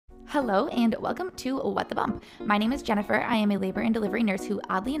Hello and welcome to What the Bump. My name is Jennifer. I am a labor and delivery nurse who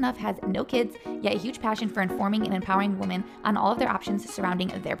oddly enough has no kids, yet a huge passion for informing and empowering women on all of their options surrounding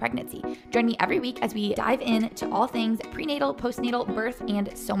their pregnancy. Join me every week as we dive into all things prenatal, postnatal, birth,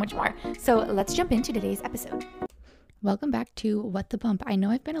 and so much more. So let's jump into today's episode. Welcome back to What the Bump. I know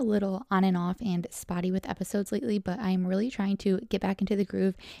I've been a little on and off and spotty with episodes lately, but I'm really trying to get back into the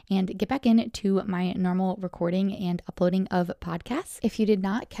groove and get back into my normal recording and uploading of podcasts. If you did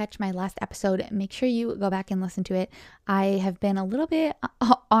not catch my last episode, make sure you go back and listen to it. I have been a little bit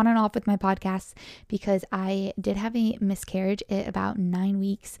on and off with my podcasts because I did have a miscarriage at about 9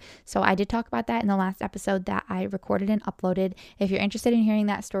 weeks. So I did talk about that in the last episode that I recorded and uploaded. If you're interested in hearing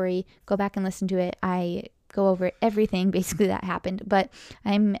that story, go back and listen to it. I go over everything basically that happened, but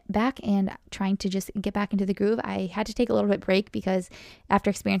I'm back and trying to just get back into the groove. I had to take a little bit break because after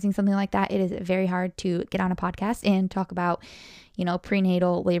experiencing something like that, it is very hard to get on a podcast and talk about,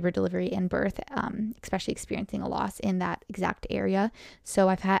 prenatal, labor, delivery, and birth, especially experiencing a loss in that exact area. So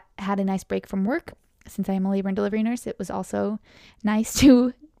I've had a nice break from work. Since I am a labor and delivery nurse, it was also nice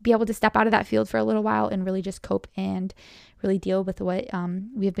to be able to step out of that field for a little while and really just cope and really deal with what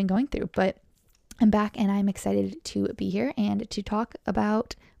we have been going through. But I'm back and I'm excited to be here and to talk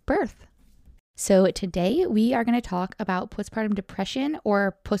about birth. So today we are going to talk about postpartum depression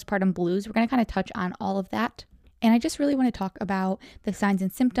or postpartum blues. We're going to kind of touch on all of that. And I just really want to talk about the signs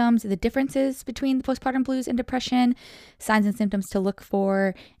and symptoms, the differences between the postpartum blues and depression, signs and symptoms to look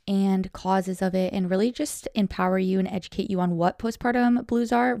for, and causes of it, and really just empower you and educate you on what postpartum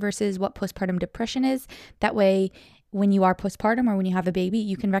blues are versus what postpartum depression is. That way, when you are postpartum or when you have a baby,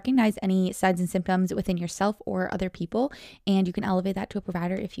 you can recognize any signs and symptoms within yourself or other people, and you can elevate that to a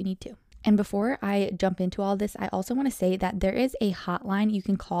provider if you need to. And before I jump into all this, I also want to say that there is a hotline you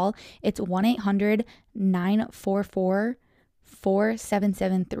can call. It's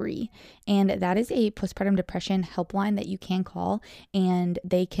 1-800-944-4773. And that is a postpartum depression helpline that you can call, and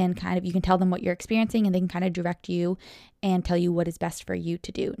they can you can tell them what you're experiencing and they can kind of direct you and tell you what is best for you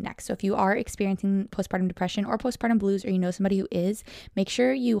to do next. So if you are experiencing postpartum depression or postpartum blues, or you know somebody who is, make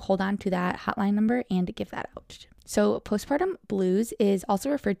sure you hold on to that hotline number and give that out. So postpartum blues is also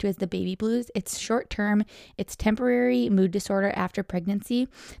referred to as the baby blues. It's short-term, it's temporary mood disorder after pregnancy.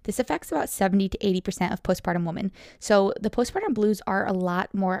 This affects about 70 to 80% of postpartum women. So the postpartum blues are a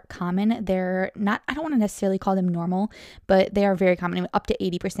lot more common. They're not, I don't want to necessarily call them normal, but they are very common. Up to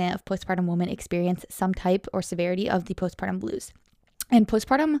 80% of postpartum women experience some type or severity of the postpartum blues. And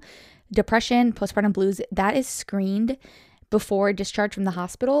postpartum depression, postpartum blues, that is screened before discharge from the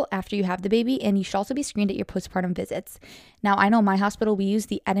hospital after you have the baby, and you should also be screened at your postpartum visits. Now, I know my hospital, we use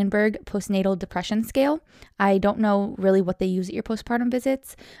the Edinburgh Postnatal Depression Scale. I don't know really what they use at your postpartum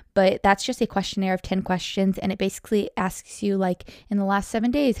visits, but that's just a questionnaire of 10 questions, and it basically asks you, like, in the last 7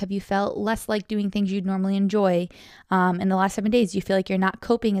 days, have you felt less like doing things you'd normally enjoy? In the last 7 days, do you feel like you're not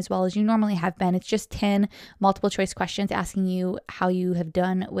coping as well as you normally have been? It's just 10 multiple choice questions asking you how you have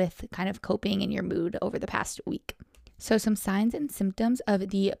done with kind of coping in your mood over the past week. So some signs and symptoms of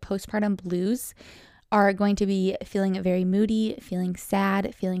the postpartum blues are going to be feeling very moody, feeling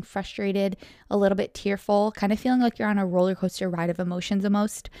sad, feeling frustrated, a little bit tearful, kind of feeling like you're on a roller coaster ride of emotions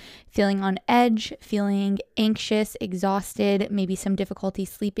almost, feeling on edge, feeling anxious, exhausted, maybe some difficulty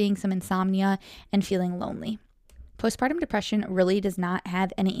sleeping, some insomnia, and feeling lonely. Postpartum depression really does not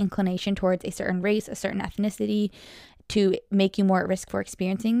have any inclination towards a certain race, a certain ethnicity, to make you more at risk for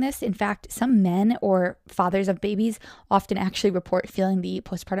experiencing this. In fact, some men or fathers of babies often actually report feeling the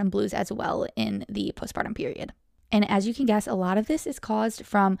postpartum blues as well in the postpartum period. And as you can guess, a lot of this is caused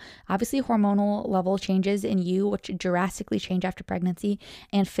from obviously hormonal level changes in you, which drastically change after pregnancy,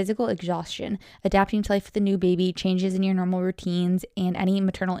 and physical exhaustion, adapting to life with a new baby, changes in your normal routines, and any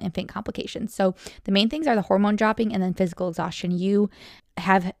maternal infant complications. So the main things are the hormone dropping and then physical exhaustion. You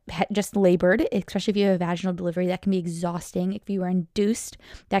have just labored, especially if you have a vaginal delivery, that can be exhausting. If you are induced,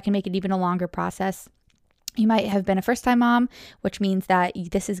 that can make it even a longer process. You might have been a first-time mom, which means that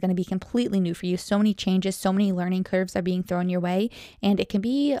this is going to be completely new for you. So many changes, so many learning curves are being thrown your way, and it can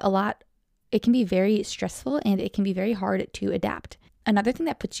be very stressful, and it can be very hard to adapt. Another thing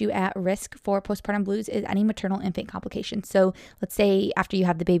that puts you at risk for postpartum blues is any maternal infant complications. So let's say after you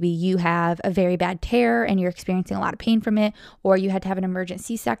have the baby, you have a very bad tear and you're experiencing a lot of pain from it, or you had to have an emergent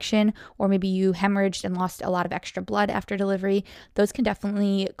C-section, or maybe you hemorrhaged and lost a lot of extra blood after delivery. Those can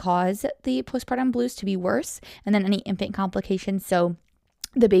definitely cause the postpartum blues to be worse. And then any infant complications. So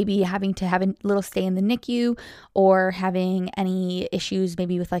the baby having to have a little stay in the NICU, or having any issues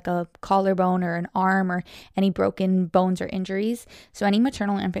maybe with like a collarbone or an arm, or any broken bones or injuries. So any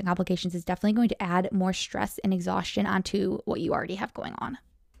maternal and infant complications is definitely going to add more stress and exhaustion onto what you already have going on.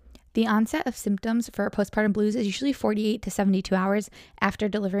 The onset of symptoms for postpartum blues is usually 48 to 72 hours after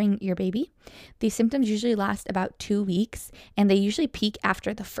delivering your baby. These symptoms usually last about 2 weeks, and they usually peak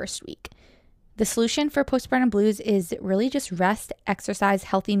after the first week. The solution for postpartum blues is really just rest, exercise,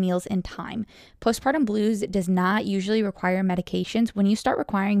 healthy meals, and time. Postpartum blues does not usually require medications. When you start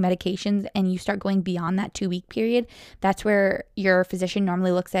requiring medications and you start going beyond that 2-week period, that's where your physician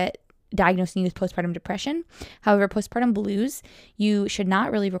normally looks at diagnosing you with postpartum depression. However, postpartum blues, you should not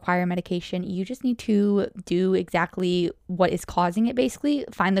really require medication. You just need to do exactly what is causing it, basically,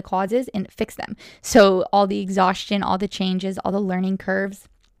 find the causes and fix them. So all the exhaustion, all the changes, all the learning curves,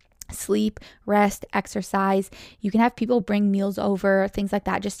 sleep, rest, exercise. You can have people bring meals over, things like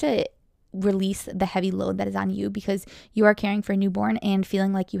that, just to release the heavy load that is on you, because you are caring for a newborn and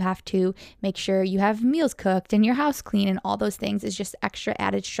feeling like you have to make sure you have meals cooked and your house clean and all those things is just extra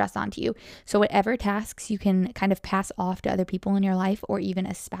added stress onto you. So whatever tasks you can kind of pass off to other people in your life, or even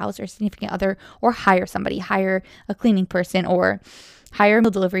a spouse or significant other, or hire somebody, hire a cleaning person, or hire a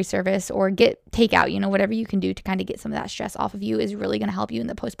meal delivery service, or get takeout, whatever you can do to kind of get some of that stress off of you is really going to help you in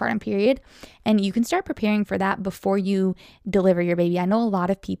the postpartum period. And you can start preparing for that before you deliver your baby. I know a lot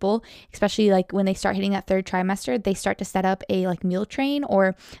of people, especially like when they start hitting that 3rd trimester, they start to set up a like meal train,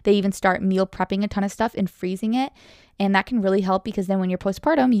 or they even start meal prepping a ton of stuff and freezing it. And that can really help, because then when you're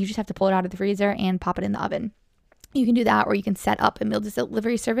postpartum, you just have to pull it out of the freezer and pop it in the oven. You can do that, or you can set up a meal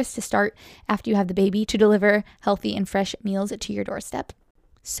delivery service to start after you have the baby to deliver healthy and fresh meals to your doorstep.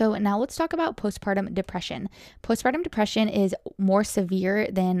 So now let's talk about postpartum depression. Postpartum depression is more severe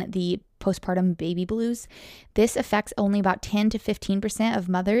than the postpartum baby blues. This affects only about 10 to 15% of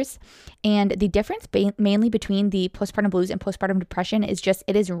mothers. And the difference mainly between the postpartum blues and postpartum depression is just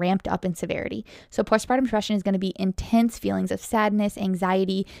it is ramped up in severity. So postpartum depression is going to be intense feelings of sadness,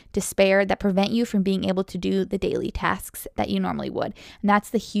 anxiety, despair that prevent you from being able to do the daily tasks that you normally would. And that's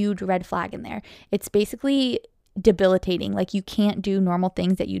the huge red flag in there. It's basically debilitating. Like, you can't do normal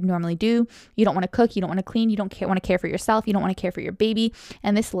things that you'd normally do. You don't want to cook, you don't want to clean, you don't want to care for yourself, you don't want to care for your baby,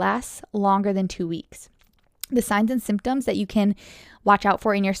 and this lasts longer than 2 weeks. The signs and symptoms that you can watch out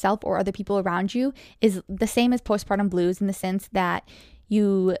for in yourself or other people around you is the same as postpartum blues, in the sense that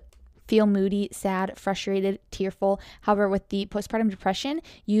you feel moody, sad, frustrated, tearful. However, with the postpartum depression,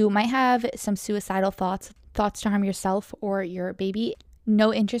 you might have some suicidal thoughts to harm yourself or your baby,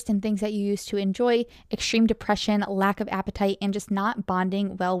 no interest in things that you used to enjoy, extreme depression, lack of appetite, and just not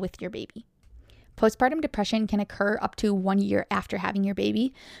bonding well with your baby. Postpartum depression can occur up to 1 year after having your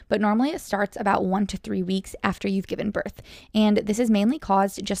baby, but normally it starts about 1 to 3 weeks after you've given birth. And this is mainly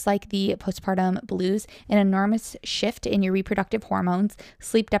caused, just like the postpartum blues, an enormous shift in your reproductive hormones,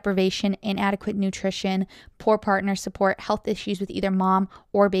 sleep deprivation, inadequate nutrition, poor partner support, health issues with either mom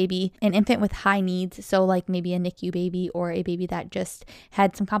or baby, an infant with high needs, so like maybe a NICU baby or a baby that just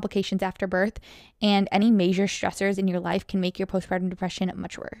had some complications after birth, and any major stressors in your life can make your postpartum depression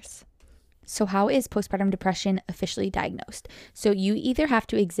much worse. So how is postpartum depression officially diagnosed? So you either have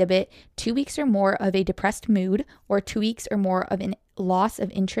to exhibit 2 weeks or more of a depressed mood, or 2 weeks or more of an loss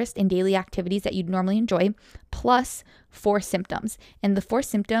of interest in daily activities that you'd normally enjoy, plus 4 symptoms. And the 4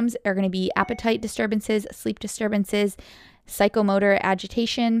 symptoms are going to be appetite disturbances, sleep disturbances, psychomotor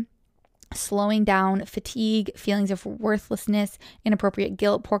agitation, slowing down, fatigue, feelings of worthlessness, inappropriate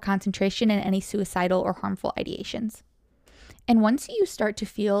guilt, poor concentration, and any suicidal or harmful ideations. And once you start to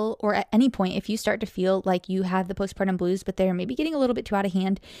feel, or at any point, if you start to feel like you have the postpartum blues, but they're maybe getting a little bit too out of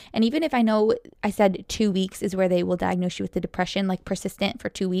hand, and even if I know I said 2 weeks is where they will diagnose you with the depression, like persistent for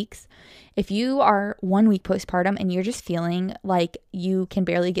 2 weeks, if you are 1 week postpartum and you're just feeling like you can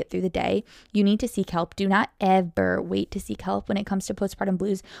barely get through the day, you need to seek help. Do not ever wait to seek help when it comes to postpartum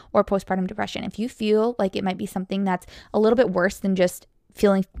blues or postpartum depression. If you feel like it might be something that's a little bit worse than just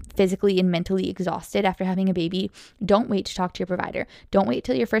feeling physically and mentally exhausted after having a baby, don't wait to talk to your provider. Don't wait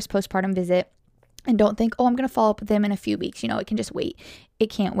till your first postpartum visit, and don't think, oh, I'm going to follow up with them in a few weeks. It can just wait. It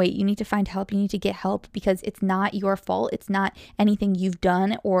can't wait. You need to find help. You need to get help, because it's not your fault. It's not anything you've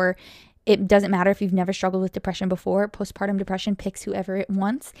done, or it doesn't matter if you've never struggled with depression before. Postpartum depression picks whoever it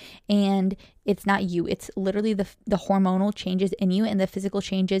wants, and it's not you. It's literally the hormonal changes in you and the physical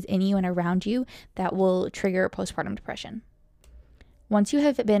changes in you and around you that will trigger postpartum depression. Once you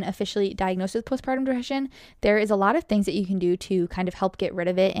have been officially diagnosed with postpartum depression, there is a lot of things that you can do to kind of help get rid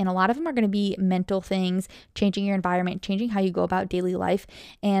of it. And a lot of them are going to be mental things, changing your environment, changing how you go about daily life.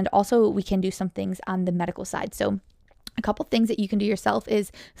 And also we can do some things on the medical side. So A couple things that you can do yourself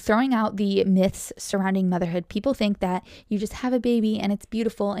is throwing out the myths surrounding motherhood. People think that you just have a baby and it's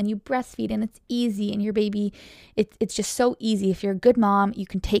beautiful and you breastfeed and it's easy and your baby, it's just so easy. If you're a good mom, you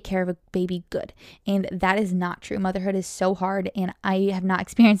can take care of a baby good. And that is not true. Motherhood is so hard, and I have not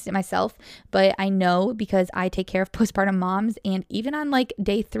experienced it myself, but I know because I take care of postpartum moms, and even on like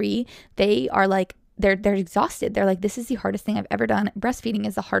day 3, they are like, they're exhausted. They're like, this is the hardest thing I've ever done. Breastfeeding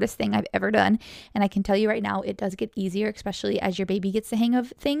is the hardest thing I've ever done. And I can tell you right now, it does get easier, especially as your baby gets the hang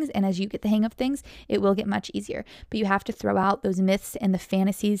of things. And as you get the hang of things, it will get much easier. But you have to throw out those myths and the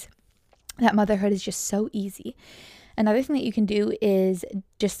fantasies that motherhood is just so easy. Another thing that you can do is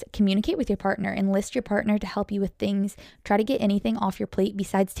just communicate with your partner, enlist your partner to help you with things. Try to get anything off your plate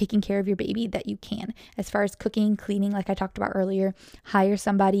besides taking care of your baby that you can. As far as cooking, cleaning, like I talked about earlier, hire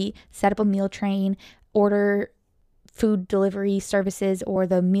somebody, set up a meal train, order food delivery services or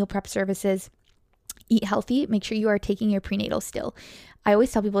the meal prep services. Eat healthy. Make sure you are taking your prenatal still. I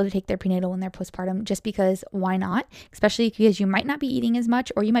always tell people to take their prenatal when they're postpartum, just because why not? Especially because you might not be eating as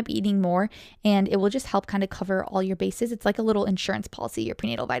much or you might be eating more, and it will just help kind of cover all your bases. It's like a little insurance policy, your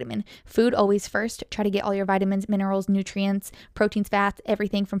prenatal vitamin. Food always first. Try to get all your vitamins, minerals, nutrients, proteins, fats,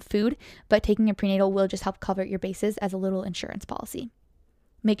 everything from food, but taking your prenatal will just help cover your bases as a little insurance policy.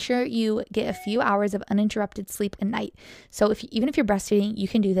 Make sure you get a few hours of uninterrupted sleep at night. So even if you're breastfeeding, you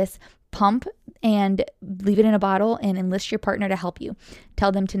can do this. Pump and leave it in a bottle and enlist your partner to help you.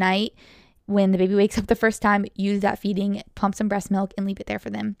 Tell them tonight when the baby wakes up the first time, use that feeding, pump some breast milk and leave it there for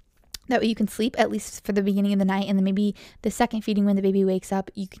them. That way you can sleep at least for the beginning of the night, and then maybe the second feeding when the baby wakes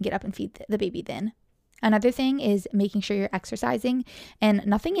up, you can get up and feed the baby then. Another thing is making sure you're exercising, and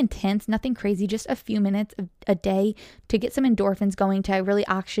nothing intense, nothing crazy, just a few minutes a day to get some endorphins going, to really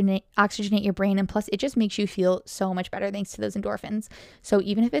oxygenate your brain. And plus, it just makes you feel so much better thanks to those endorphins. So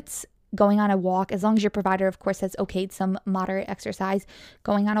even if it's going on a walk, as long as your provider, of course, has okayed some moderate exercise,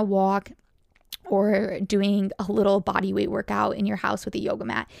 going on a walk, or doing a little body weight workout in your house with a yoga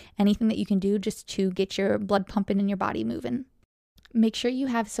mat, anything that you can do just to get your blood pumping and your body moving. Make sure you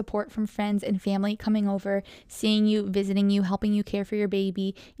have support from friends and family coming over, seeing you, visiting you, helping you care for your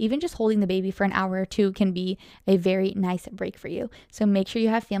baby. Even just holding the baby for an hour or two can be a very nice break for you. So make sure you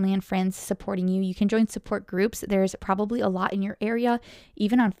have family and friends supporting you. You can join support groups. There's probably a lot in your area.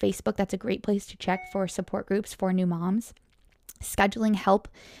 Even on Facebook, that's a great place to check for support groups for new moms. Scheduling help.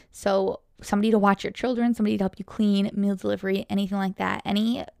 So somebody to watch your children, somebody to help you clean, meal delivery, anything like that.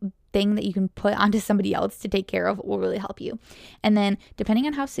 Anything that you can put onto somebody else to take care of will really help you. And then depending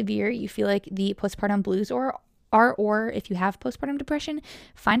on how severe you feel like the postpartum blues are, or if you have postpartum depression,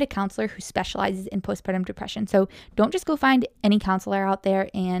 find a counselor who specializes in postpartum depression. So don't just go find any counselor out there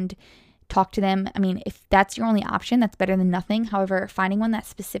and talk to them. I mean, if that's your only option, that's better than nothing. However, finding one that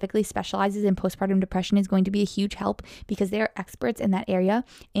specifically specializes in postpartum depression is going to be a huge help, because they are experts in that area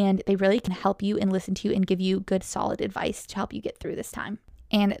and they really can help you and listen to you and give you good, solid advice to help you get through this time.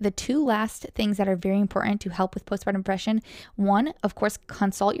 And the two last things that are very important to help with postpartum depression: one, of course,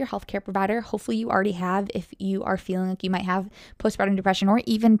 consult your healthcare provider. Hopefully you already have, if you are feeling like you might have postpartum depression or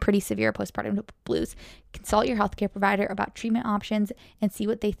even pretty severe postpartum blues. Consult your healthcare provider about treatment options and see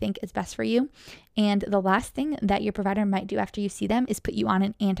what they think is best for you. And the last thing that your provider might do after you see them is put you on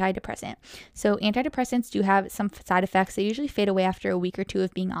an antidepressant. So antidepressants do have some side effects. They usually fade away after a week or two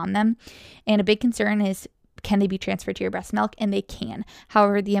of being on them. And a big concern is, can they be transferred to your breast milk? And they can.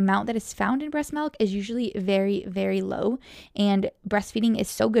 However, the amount that is found in breast milk is usually very, very low. And breastfeeding is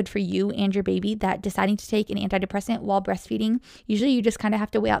so good for you and your baby that deciding to take an antidepressant while breastfeeding, usually you just kind of have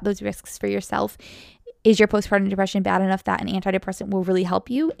to weigh out those risks for yourself. Is your postpartum depression bad enough that an antidepressant will really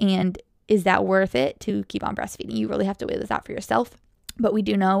help you? And is that worth it to keep on breastfeeding? You really have to weigh this out for yourself. But we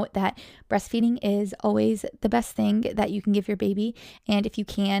do know that breastfeeding is always the best thing that you can give your baby. And if you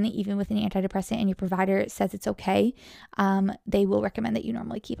can, even with an antidepressant and your provider says it's okay, they will recommend that you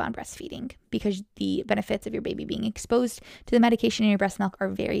normally keep on breastfeeding, because the benefits of your baby being exposed to the medication in your breast milk are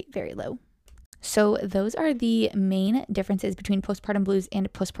very, very low. So those are the main differences between postpartum blues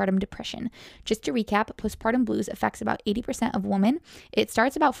and postpartum depression. Just to recap, postpartum blues affects about 80% of women. It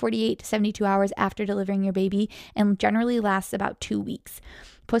starts about 48 to 72 hours after delivering your baby and generally lasts about 2 weeks.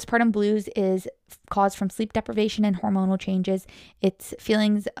 Postpartum blues is caused from sleep deprivation and hormonal changes. It's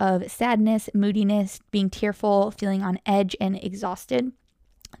feelings of sadness, moodiness, being tearful, feeling on edge, and exhausted.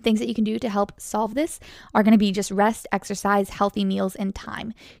 Things that you can do to help solve this are going to be just rest, exercise, healthy meals, and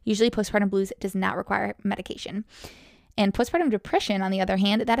time. Usually postpartum blues does not require medication. And postpartum depression, on the other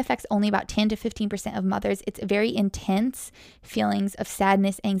hand, that affects only about 10 to 15% of mothers. It's very intense feelings of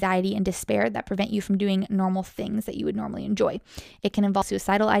sadness, anxiety, and despair that prevent you from doing normal things that you would normally enjoy. It can involve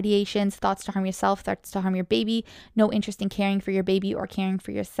suicidal ideations, thoughts to harm yourself, thoughts to harm your baby, no interest in caring for your baby or caring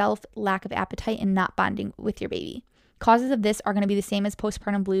for yourself, lack of appetite, and not bonding with your baby. Causes of this are going to be the same as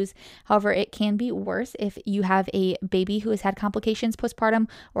postpartum blues. However, it can be worse if you have a baby who has had complications postpartum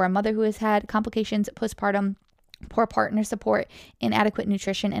or a mother who has had complications postpartum, poor partner support, inadequate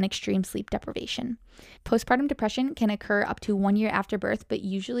nutrition, and extreme sleep deprivation. Postpartum depression can occur up to 1 year after birth, but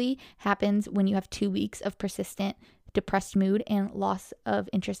usually happens when you have 2 weeks of persistent depressed mood and loss of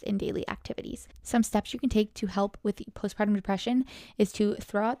interest in daily activities. Some steps you can take to help with postpartum depression is to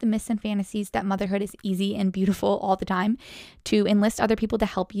throw out the myths and fantasies that motherhood is easy and beautiful all the time, to enlist other people to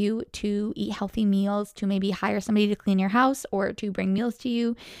help you, to eat healthy meals, to maybe hire somebody to clean your house or to bring meals to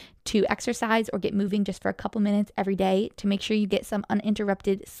you, to exercise or get moving just for a couple minutes every day, to make sure you get some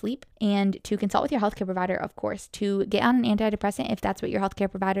uninterrupted sleep, and to consult with your healthcare provider, of course, to get on an antidepressant if that's what your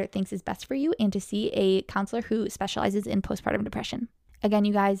healthcare provider thinks is best for you, and to see a counselor who specializes in postpartum depression. Again,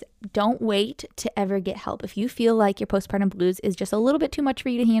 you guys, don't wait to ever get help. If you feel like your postpartum blues is just a little bit too much for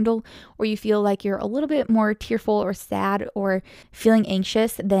you to handle, or you feel like you're a little bit more tearful or sad or feeling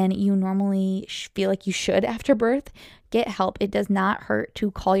anxious than you normally feel like you should after birth, get help. It does not hurt to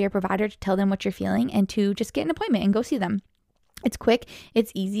call your provider to tell them what you're feeling and to just get an appointment and go see them. It's quick,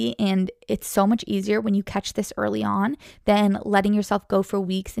 it's easy, and it's so much easier when you catch this early on than letting yourself go for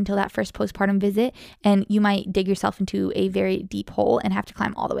weeks until that first postpartum visit, and you might dig yourself into a very deep hole and have to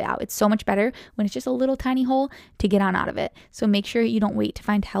climb all the way out. It's so much better when it's just a little tiny hole to get on out of it. So make sure you don't wait to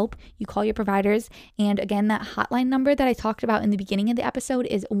find help. You call your providers, and again, that hotline number that I talked about in the beginning of the episode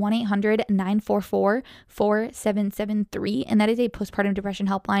is 1-800-944-4773, and that is a postpartum depression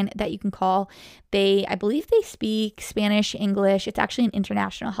helpline that you can call. I believe they speak Spanish, English. It's actually an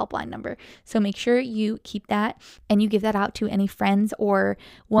international helpline number. So make sure you keep that and you give that out to any friends or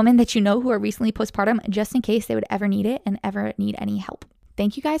women that you know who are recently postpartum, just in case they would ever need it and ever need any help.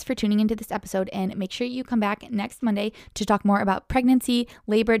 Thank you guys for tuning into this episode, and make sure you come back next Monday to talk more about pregnancy,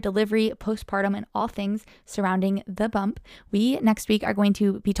 labor, delivery, postpartum, and all things surrounding the bump. We next week are going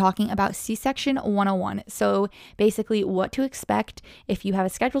to be talking about C-section 101. So basically what to expect if you have a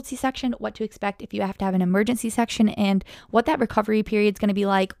scheduled C-section, what to expect if you have to have an emergency section, and what that recovery period is going to be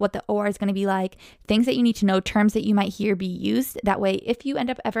like, what the OR is going to be like, things that you need to know, terms that you might hear be used. That way, if you end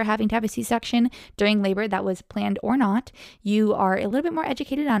up ever having to have a C-section during labor that was planned or not, you are a little bit more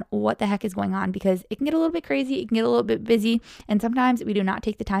educated on what the heck is going on, because it can get a little bit crazy, it can get a little bit busy, and sometimes we do not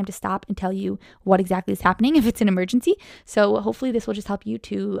take the time to stop and tell you what exactly is happening if it's an emergency. So hopefully this will just help you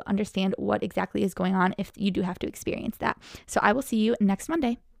to understand what exactly is going on if you do have to experience that. So I will see you next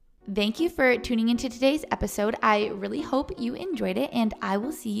Monday. Thank you for tuning into today's episode. I really hope you enjoyed it, and I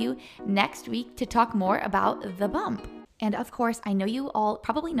will see you next week to talk more about the bump. And of course, I know you all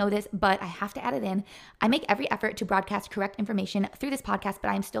probably know this, but I have to add it in. I make every effort to broadcast correct information through this podcast, but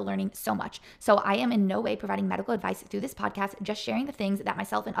I am still learning so much. So I am in no way providing medical advice through this podcast, just sharing the things that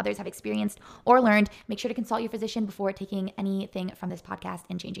myself and others have experienced or learned. Make sure to consult your physician before taking anything from this podcast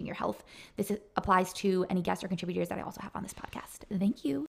and changing your health. This applies to any guests or contributors that I also have on this podcast. Thank you.